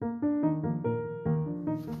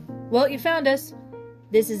Well, you found us.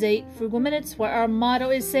 This is 8 Frugal Minutes, where our motto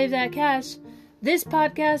is save that cash. This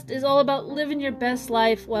podcast is all about living your best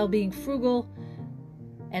life while being frugal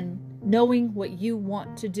and knowing what you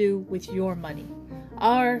want to do with your money.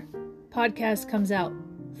 Our podcast comes out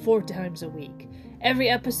 4 times a week. Every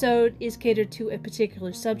episode is catered to a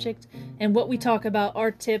particular subject, and what we talk about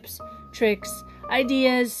are tips, tricks,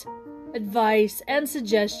 ideas, advice, and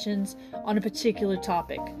suggestions on a particular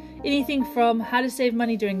topic. Anything from how to save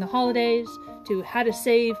money during the holidays, to how to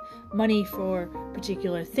save money for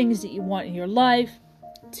particular things that you want in your life,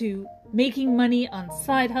 to making money on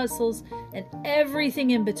side hustles, and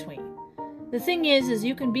everything in between. The thing is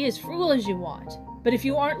you can be as frugal as you want, but if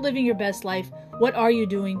you aren't living your best life, what are you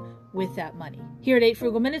doing with that money? Here at 8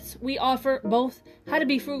 Frugal Minutes, we offer both how to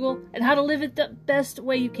be frugal and how to live it the best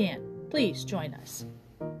way you can. Please join us.